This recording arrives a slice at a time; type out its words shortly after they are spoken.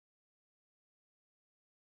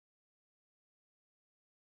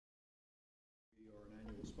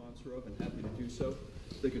sponsor of, and happy to do so.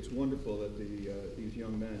 I think it's wonderful that these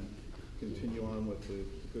young men continue on with the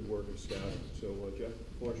good work of scouting. So, Jeff,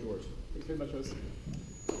 the floor is yours. Thanks very much, Rose.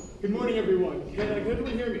 Good morning, everyone. Can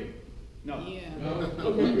everyone hear me? No. Yeah.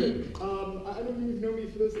 Okay, good. I don't know if you know me.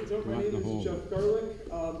 For those that don't, my name is Geoffrey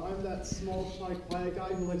Garlick. I'm that small, shy, quiet guy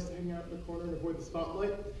who likes to hang out in the corner and avoid the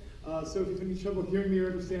spotlight. So if you have any trouble hearing me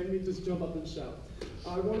or understanding me, just jump up and shout.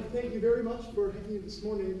 I want to thank you very much for having me this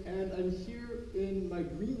morning, and I'm here in my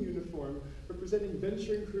green uniform representing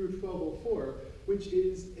Venturing Crew 1204, which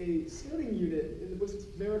is a scouting unit in the Boy Scouts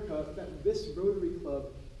of America that this Rotary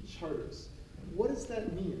Club charters. What does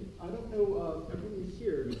that mean? I don't know, everyone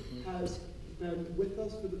here has been with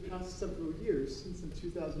us for the past several years, since in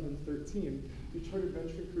 2013, we chartered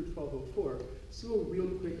Venturing Crew 1204. So a real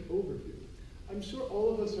quick overview. I'm sure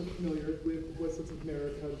all of us are familiar with Boy Scouts of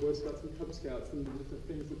America, Boy Scouts and Cub Scouts, and the different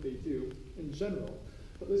things that they do in general.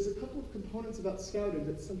 But there's a couple of components about scouting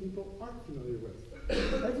that some people aren't familiar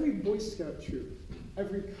with. Every Boy Scout troop,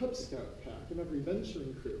 every Cub Scout pack, and every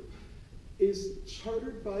Venturing Crew is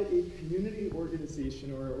chartered by a community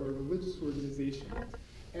organization or a religious organization.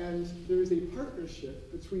 And there is a partnership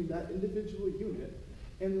between that individual unit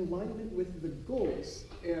and alignment with the goals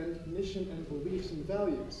and mission and beliefs and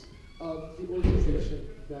values of the organization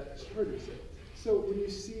that charters it. So when you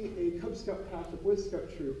see a Cub Scout pack, a Boy Scout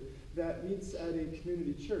troop that meets at a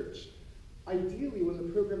community church, ideally when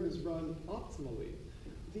the program is run optimally,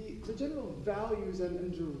 the general values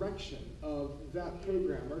and direction of that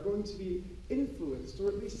program are going to be influenced or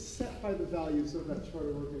at least set by the values of that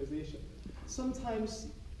charter organization. Sometimes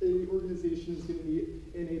the organization is going to meet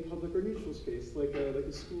in a public or neutral space, like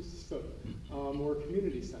a school system or a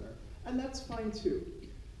community center, and that's fine too.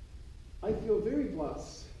 I feel very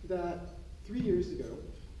blessed that 3 years ago,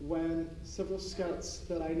 when several scouts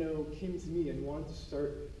that I know came to me and wanted to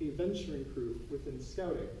start a venturing crew within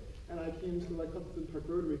scouting, and I came to the Clifton Park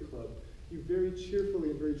Rotary Club, you very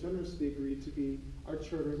cheerfully and very generously agreed to be our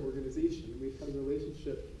chartering organization. We've had a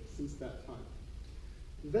relationship since that time.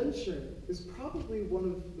 Venturing is probably one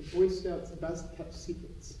of the Boy Scouts' best kept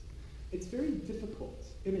secrets. It's very difficult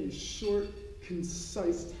in a short,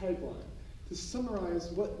 concise tagline to summarize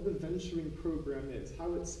what the venturing program is,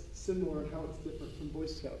 how it's similar and how it's different from Boy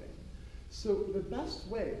Scouting. So the best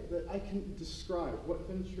way that I can describe what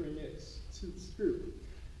venturing is to this group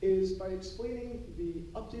is by explaining the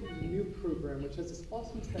updated new program, which has this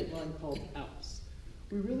awesome tagline called ALPS.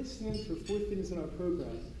 We really stand for 4 things in our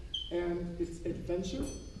program, and it's adventure,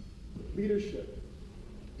 leadership,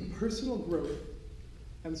 personal growth,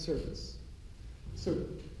 and service. So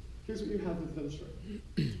here's what you have with venturing.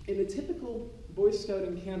 In a typical Boy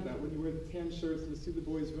Scouting campout, when you wear the tan shirts and you see the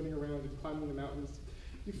boys running around and climbing the mountains,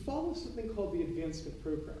 you follow something called the advancement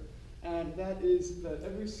program. And that is that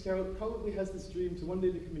every scout probably has this dream to one day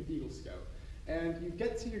become an Eagle Scout. And you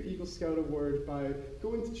get to your Eagle Scout award by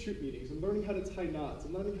going to troop meetings and learning how to tie knots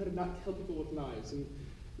and learning how to not kill people with knives and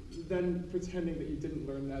then pretending that you didn't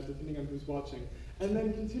learn that, depending on who's watching. And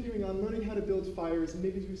then continuing on, learning how to build fires and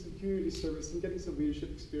maybe do some community service and getting some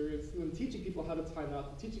leadership experience, and then teaching people how to tie knots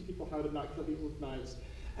and teaching people how to not kill people with knives.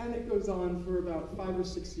 And it goes on for about 5 or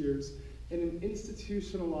 6 years in an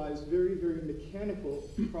institutionalized, very, very mechanical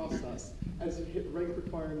process as you hit rank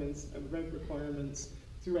requirements and rank requirements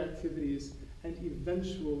through activities, and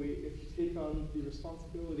eventually, if you take on the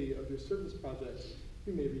responsibility of your service project,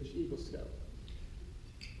 you may reach Eagle Scout.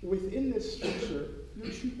 Within this structure, your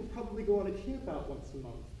troop will probably go on a camp out once a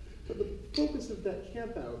month, but the focus of that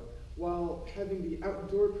camp out, while having the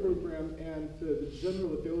outdoor program and the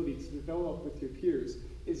general ability to develop with your peers,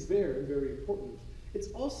 is there and very important. It's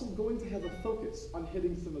also going to have a focus on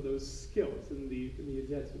hitting some of those skills in the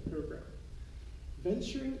advancement program.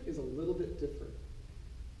 Venturing is a little bit different.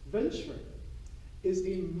 Venturing is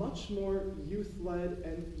a much more youth-led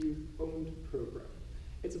and youth-owned program.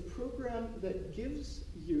 It's a program that gives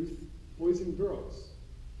youth, boys and girls,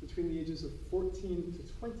 between the ages of 14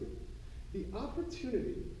 to 20, the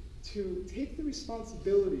opportunity to take the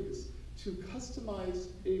responsibilities to customize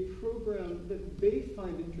a program that they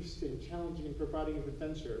find interesting, challenging, and providing an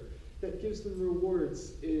adventure that gives them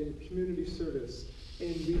rewards in community service,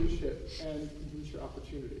 in leadership, and adventure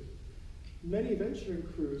opportunity. Many venturing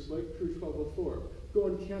crews, like Crew 1204, go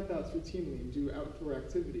on campouts routinely and do outdoor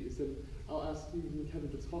activities, and I'll ask you and Kevin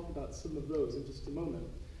to talk about some of those in just a moment.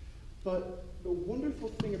 But the wonderful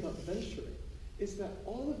thing about venturing is that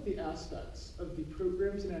all of the aspects of the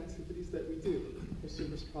programs and activities that we do, the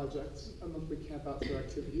service projects, our monthly campouts or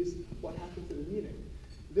activities, what happens at a meeting,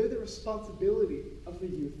 they're the responsibility of the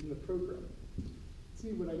youth in the program.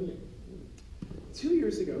 See what I mean? 2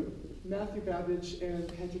 years ago, Matthew Babbage and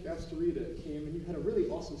Patrick Astorita came, and you had a really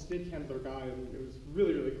awesome snake handler guy, and it was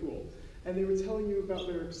really, really cool. And they were telling you about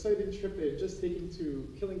their exciting trip they had just taken to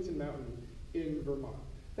Killington Mountain in Vermont.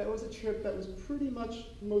 That was a trip that was pretty much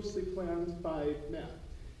mostly planned by Matt.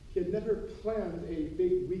 He had never planned a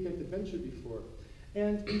big weekend adventure before.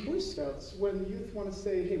 And in Boy Scouts, when the youth want to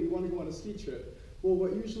say, hey, we want to go on a ski trip, well,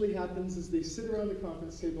 what usually happens is they sit around the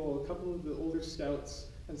conference table, a couple of the older scouts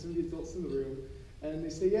and some of the adults in the room, and they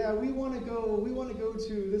say, yeah, we want to go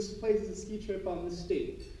to this place, a ski trip on this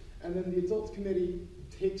date. And then the adult committee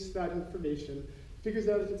takes that information, figures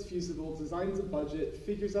out if it's feasible, designs a budget,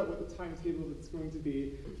 figures out what the timetable it's going to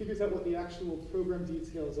be, figures out what the actual program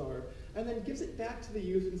details are, and then gives it back to the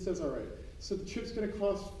youth and says, all right, so the trip's going to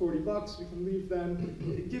cost $40, we can leave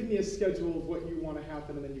then, give me a schedule of what you want to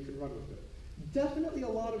happen, and then you can run with it. Definitely a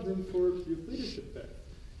lot of room for youth leadership there.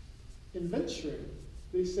 In venturing,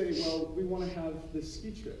 they say, well, we want to have this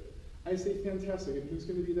ski trip. I say, fantastic, and who's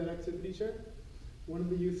going to be that activity chair? One of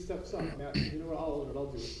the youth steps up, Matt, you know what, I'll own it,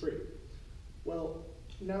 I'll do it, great. Well,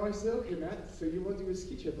 now I say, okay, Matt, so you want to do a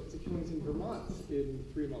ski trip up to Killington, Vermont in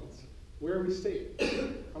 3 months. Where are we staying?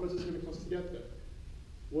 How much is it going to cost to get there?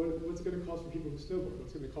 What's it going to cost for people who snowboard?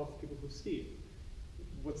 What's it going to cost for people who ski?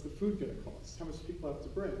 What's the food going to cost? How much do people have to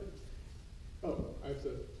bring? Oh, I have to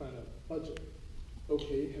plan a budget.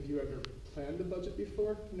 Okay, have you ever planned a budget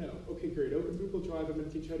before? No. Okay, great. Open Google Drive, I'm going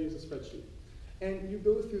to teach you how to use a spreadsheet. And you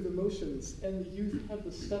go through the motions, and the youth have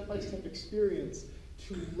the step-by-step experience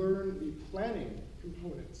to learn the planning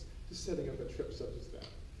components to setting up a trip such as that.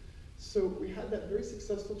 So we had that very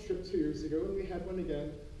successful trip 2 years ago, and we had one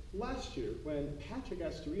again last year when Patrick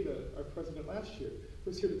Astorita, our president last year,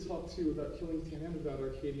 was here to talk to you about Killington and about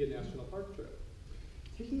Arcadia National Park trip.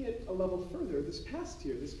 Taking it a level further, this past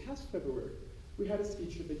February, we had a ski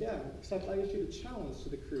trip again, except I issued a challenge to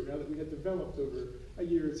the crew now that we had developed over a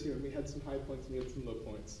year or two, and we had some high points and we had some low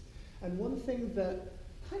points. And one thing that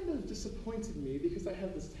kind of disappointed me, because I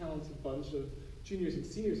had this talented bunch of juniors and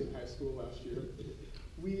seniors in high school last year,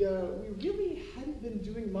 we really hadn't been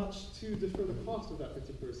doing much to defer the cost of that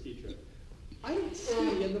particular ski trip. I don't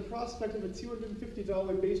see in the prospect of a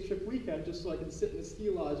 $250 base trip weekend just so I can sit in a ski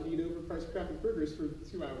lodge and eat overpriced crappy burgers for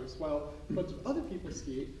 2 hours while a bunch of other people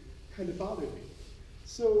ski kind of bothered me.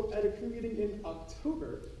 So at a crew meeting in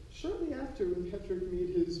October, shortly after when Patrick made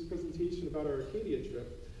his presentation about our Arcadia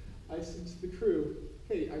trip, I said to the crew,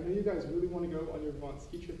 hey, I know you guys really want to go on your Vermont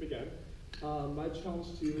ski trip again. My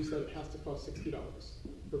challenge to you is that it has to cost $60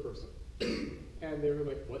 per person. And they were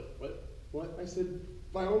like, what? I said,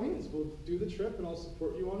 by all means, we'll do the trip and I'll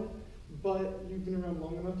support you on it, but you've been around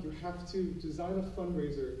long enough, you have to design a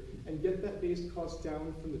fundraiser and get that base cost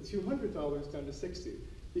down from the $200 down to $60,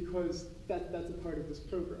 because that's a part of this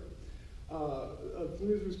program. A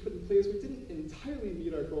fundraiser was put in place. We didn't entirely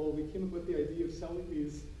meet our goal. We came up with the idea of selling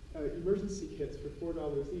these emergency kits for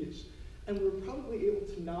 $4 each, and we were probably able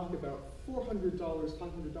to knock about $400,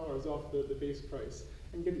 $500 off the base price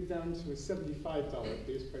and get it down to a $75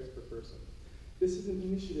 base price per person. This is an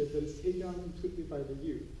initiative that is taken on completely by the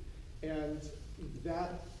youth, and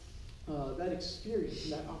that experience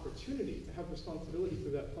and that opportunity to have responsibility for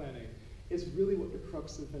that planning is really what the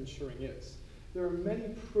crux of venturing is. There are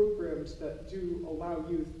many programs that do allow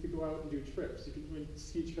youth to go out and do trips. You can join a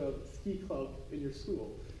ski club in your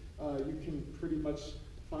school. You can pretty much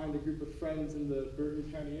find a group of friends in the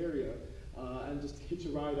Bergen County area and just hitch a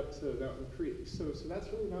ride up to Mountain Creek. So that's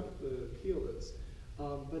really not what the appeal is.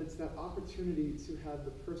 But it's that opportunity to have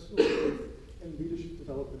the personal growth and leadership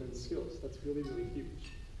development and skills. That's really, really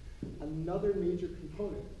huge. Another major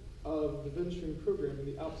component of the venturing program in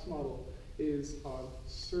the ALPS model is on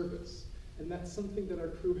service. And that's something that our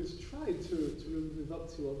crew has tried to really move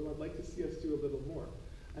up to, although I'd like to see us do a little more.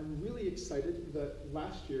 I'm really excited that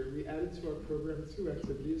last year we added to our program 2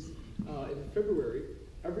 activities. In February,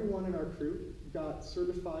 everyone in our crew got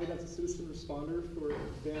certified as a citizen responder for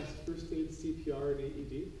advanced first aid, CPR, and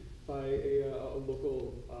AED by a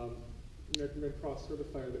local American Red Cross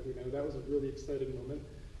certifier that we know. That was a really exciting moment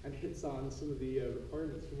and hits on some of the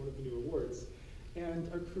requirements for one of the new awards. And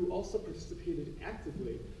our crew also participated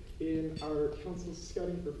actively in our Council's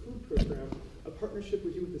Scouting for Food program, a partnership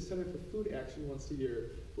we do with the Center for Food Action once a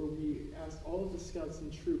year, where we ask all of the scouts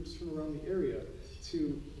and troops from around the area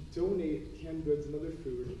to donate canned goods and other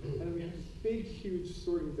food. And we have this big, huge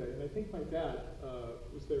sorting day, and I think my dad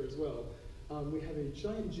was there as well. We have a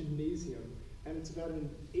giant gymnasium, and it's about an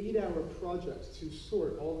 8-hour project to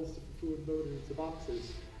sort all this different food loaded into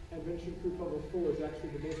boxes. And Venture Crew Level 4 is actually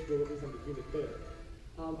the most represented unit there.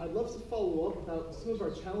 I'd love to follow up about some of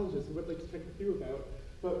our challenges and what I'd like to talk with you about,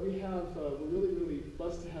 but we're really, really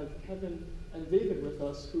blessed to have Kevin and David with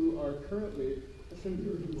us, who are currently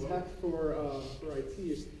in tech for IT,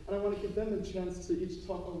 and I want to give them a chance to each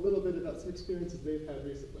talk a little bit about some experiences they've had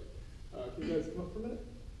recently. Can you guys come up for a minute?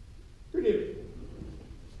 Here, David.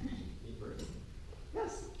 Me first?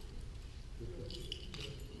 Yes.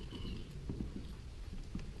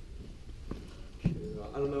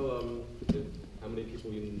 I don't know how many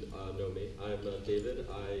people you know me. I'm David.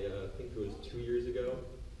 I think it was 2 years ago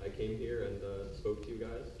I came here and spoke to you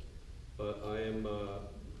guys. But I am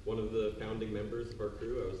one of the founding members of our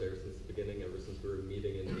crew. I was there since the beginning, ever since we were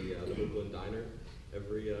meeting in the Woodland Diner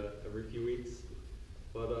every few weeks.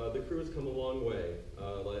 But the crew has come a long way.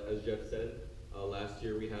 As Jeff said, last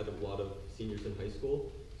year we had a lot of seniors in high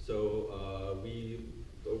school. So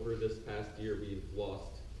over this past year, we've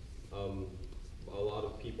lost a lot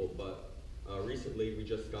of people, but recently we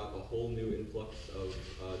just got a whole new influx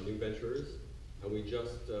of new venturers, and we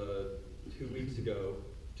just 2 weeks ago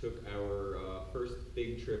took our first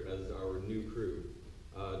big trip as our new crew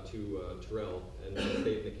to Terrell, and we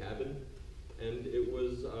stayed in the cabin, and it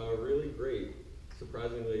was really great.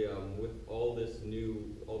 Surprisingly, with all these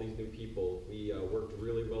new people, we worked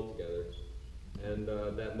really well together. And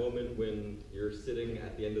that moment when you're sitting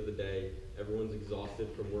at the end of the day, everyone's exhausted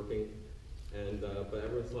from working, and but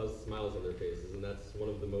everyone still has smiles on their faces, and that's one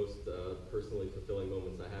of the most personally fulfilling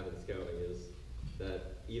moments I have in scouting, is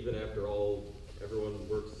that even after everyone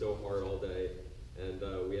works so hard all day, and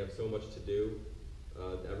we have so much to do,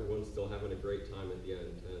 everyone's still having a great time at the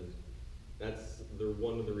end, and that's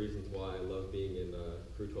one of the reasons why I love being in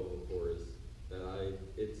Crew 1204, is that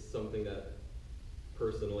it's something that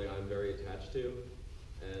personally I'm very attached to,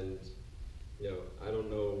 and I don't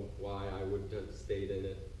know why I would have stayed in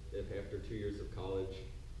it if after 2 years of college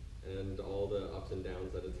and all the ups and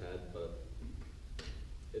downs that it's had, but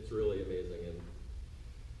it's really amazing, and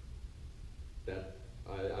that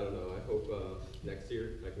I don't know, I hope next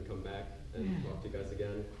year I can come back and talk to you guys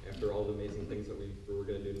again after all the amazing things that we're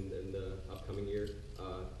going to do in the upcoming year.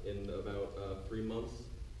 In about 3 months,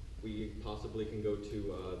 we possibly can go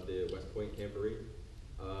to the West Point Camporee.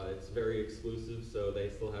 It's very exclusive, so they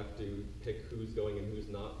still have to pick who's going and who's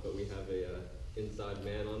not, but we have a inside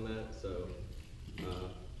man on that, so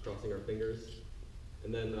crossing our fingers.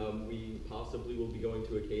 And then we possibly will be going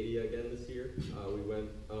to Acadia again this year. We went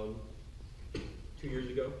 2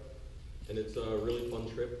 years ago, and it's a really fun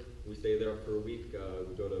trip. We stay there for a week.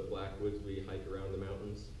 We go to Blackwoods, we hike around the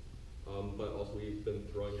mountains, but also we've been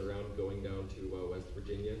throwing around going down to West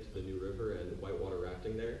Virginia to the New River and whitewater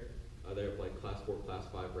rafting there. They have like Class 4, Class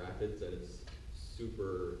 5 rapids, and it's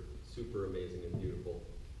super, super amazing and beautiful.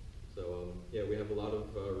 So yeah, we have a lot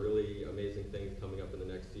of really amazing things coming up in the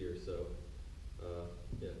next year, so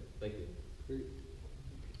yeah, thank you. Great.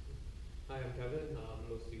 Hi, I'm Kevin.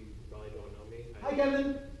 Most of you probably don't know me. Hi,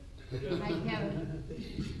 Kevin. Hi, Kevin.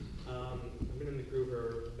 I've been in the crew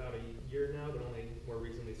for about a year now, but only more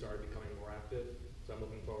recently started becoming more active. So I'm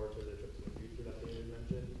looking forward to the trips in the future that David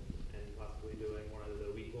mentioned, and possibly doing one of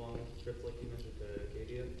the week-long trips like you mentioned to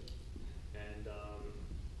Acadia. And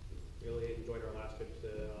really enjoyed our last trip to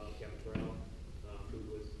Camp Terrell. Food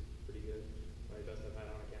was pretty good. Probably best I've had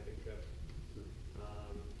on a camping trip.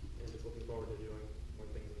 And just looking forward to doing more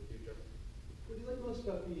things in the future. What do you like most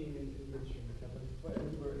about being in Richmond, Kevin? What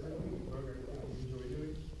is that you enjoy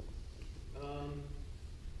doing?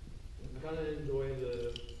 I kind of enjoy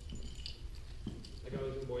like I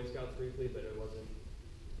was in Boy Scouts briefly, but it wasn't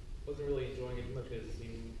really enjoying it too much because it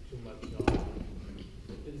seemed too much,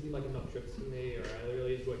 didn't seem like enough trips to me, or I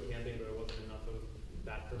really enjoyed camping, but it wasn't enough of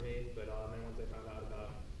that for me. But then once I found out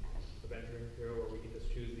about the venturing crew, where we can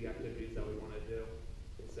just choose the activities that we want to do,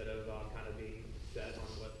 instead of kind of being set on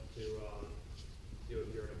what to do if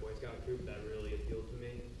you're in a Boy Scout troop, that really appealed to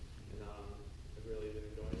me, and I've really been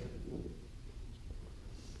enjoying it.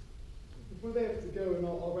 Before they have to go, and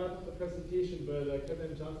I'll wrap up the presentation, but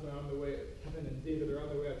Kevin and Johnson are on the way. Kevin and David are on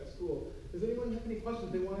their way out to school. Does anyone have any questions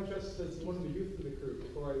they want to address as one of the youth of the crew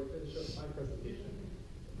before I finish up my presentation?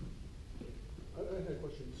 I had a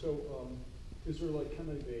question. So, is there like kind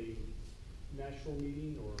of a national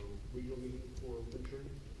meeting or regional meeting for venturing?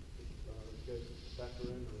 You guys factor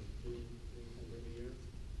in or do anything during the year?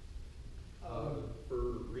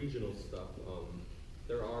 For regional stuff,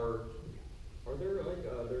 there are there like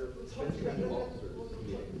there venturing officers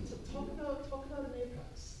meetings? Talk about an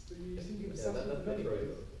Apex. You seem to be Yeah, obsessed with that's many right.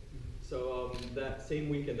 ways. So that same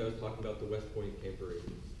weekend I was talking about the West Point Camporee.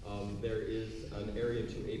 There is an Area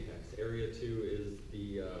 2 Apex. Area 2 is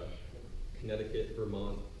the Connecticut,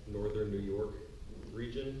 Vermont, Northern New York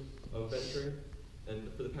region of venturing.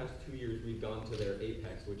 And for the past 2 years we've gone to their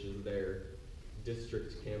Apex, which is their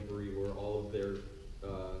district camporee, where all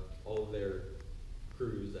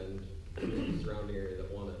surrounding area that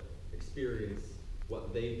want to experience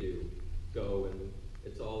what they do go, and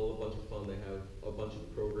it's all a bunch of fun. They have a bunch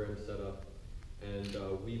of programs set up, and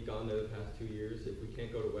we've gone there the past 2 years. If we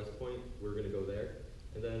can't go to West Point, we're going to go there.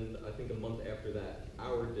 And then I think a month after that,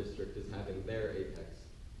 our district is having their Apex,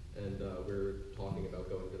 and we're talking about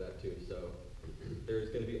going to that too. So there's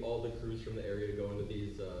going to be all the crews from the area going to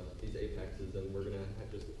these Apexes, and we're going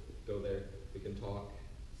to just go there. We can talk,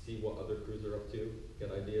 see what other crews are up to,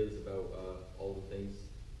 get ideas about all the things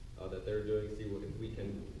that they're doing, see what if we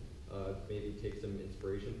can maybe take some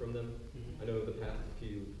inspiration from them. I know the past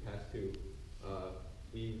two,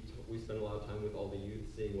 we spend a lot of time with all the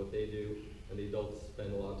youth, seeing what they do, and the adults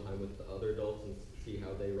spend a lot of time with the other adults and see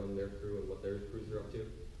how they run their crew and what their crews are up to.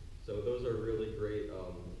 So those are really great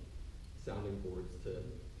sounding boards to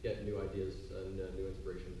get new ideas and new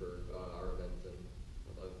inspiration for our events and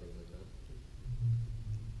other things like that.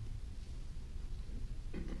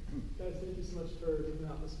 Guys, thank you so much for giving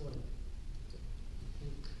out this morning.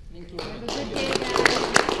 Thank you. Have a good day, guys.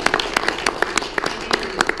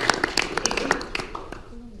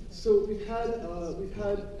 So we've had a lot of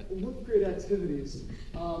great activities.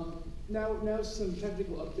 Now some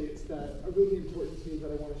technical updates that are really important to me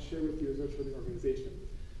that I want to share with you as a Rotary organization.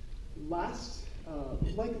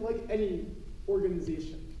 Like any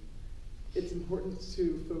organization, it's important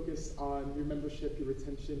to focus on your membership, your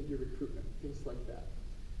retention, your recruitment, things like that.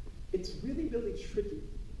 It's really, really tricky,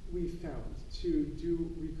 we've found, to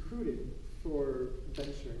do recruiting for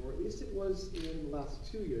venturing, or at least it was in the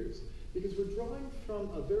last 2 years, because we're drawing from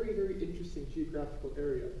a very, very interesting geographical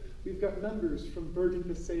area. We've got members from Bergen,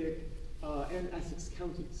 Passaic, and Essex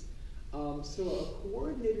counties. So a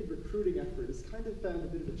coordinated recruiting effort has kind of been a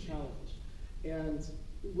bit of a challenge. And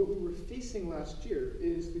what we were facing last year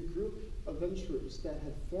is the group of venturers that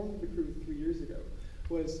had formed the crew 3 years ago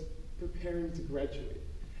was preparing to graduate.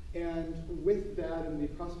 And with that and the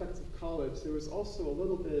prospects of college, there was also a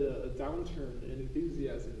little bit of a downturn in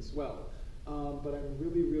enthusiasm as well. But I'm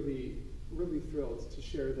really, really, really thrilled to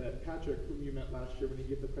share that Patrick, whom you met last year when he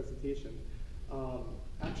gave the presentation,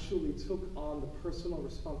 actually took on the personal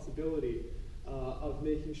responsibility of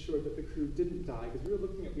making sure that the crew didn't die, because we were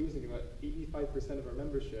looking at losing about 85% of our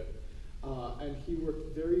membership. And he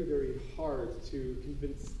worked very, very hard to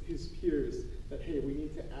convince his peers that, hey, we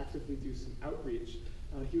need to actively do some outreach.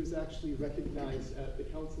 He was actually recognized at the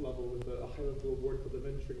council level with a high-level award called the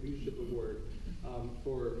Venturing Leadership Award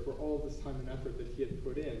for all of this time and effort that he had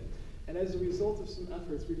put in. And as a result of some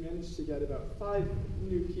efforts, we managed to get about 5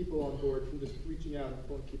 new people on board from just reaching out and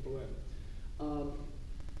pulling people in.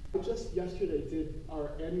 Just yesterday did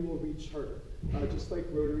our annual recharter. Just like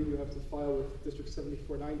Rotary, you have to file with District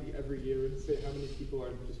 7490 every year and say how many people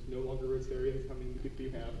are just no longer Rotarians, how many people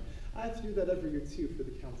you have. I have to do that every year too for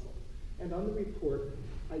the council. And on the report,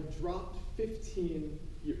 I dropped 15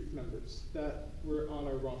 youth members that were on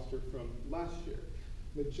our roster from last year,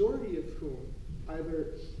 majority of whom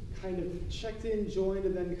either kind of checked in, joined,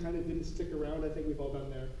 and then kind of didn't stick around. I think we've all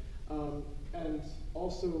been there. And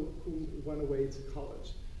also who went away to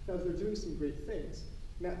college. Now, they're doing some great things.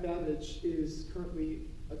 Matt Babbage is currently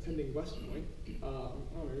attending West Point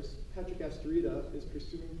honors. Patrick Astorita is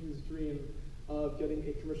pursuing his dream of getting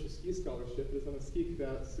a commercial ski scholarship. Is on a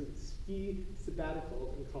ski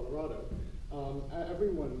sabbatical in Colorado.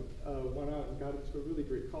 Everyone went out and got into a really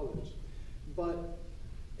great college. But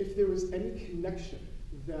if there was any connection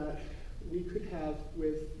that we could have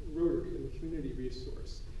with Rotary and the community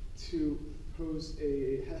resource to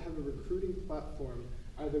have a recruiting platform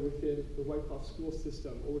either within the Wyckoff school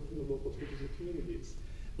system or within the local churches and communities,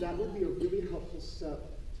 that would be a really helpful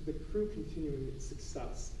step to the crew continuing its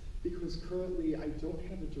success, because currently I don't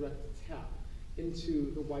have a direct tap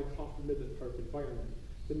into the Wyckoff or Midland Park environment.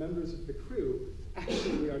 The members of the crew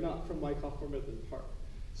actually are not from Wyckoff or Midland Park.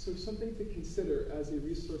 So something to consider as a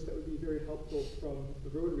resource that would be very helpful from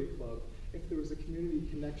the Rotary Club, if there was a community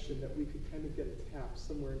connection that we could kind of get a tap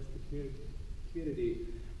somewhere into the community.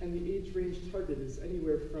 And the age range target is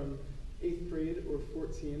anywhere from 8th grade or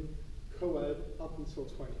 14, co-ed, up until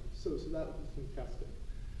 20. So that would be fantastic.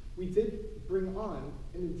 We did bring on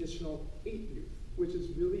an additional 8 youth, which is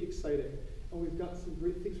really exciting, and we've got some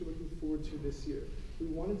great things we're looking forward to this year. We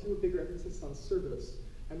want to do a bigger emphasis on service,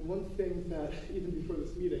 and one thing that, even before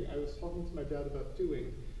this meeting, I was talking to my dad about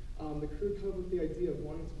doing, the crew came up with the idea of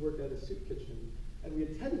wanting to work at a soup kitchen, and we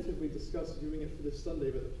had tentatively discussed doing it for this Sunday,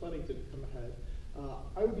 but the planning didn't come ahead.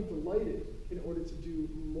 I would be delighted in order to do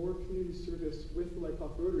more community service with the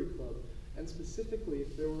Wyckoff Rotary Club, and specifically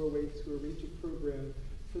if there were a way to arrange a program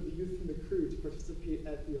for the youth and the crew to participate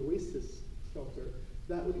at the Oasis shelter,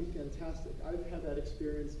 that would be fantastic. I've had that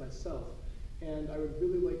experience myself, And I would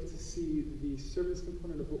really like to see the service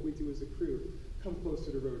component of what we do as a crew come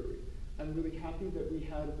closer to Rotary. I'm really happy that we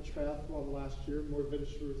had at the triathlon last year more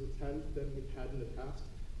adventurers attend than we had in the past,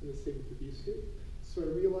 and the same with the Beast Scoop. So I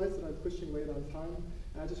realize that I'm pushing late on time,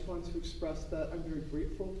 and I just wanted to express that I'm very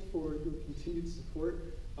grateful for your continued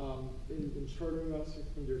support in chartering us,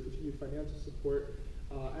 and your continued financial support,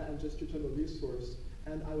 and just your general resource.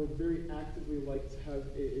 And I would very actively like to have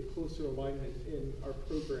a closer alignment in our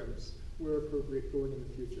programs where appropriate going in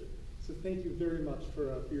the future. So thank you very much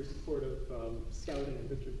for your support of scouting and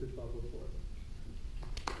District 1204.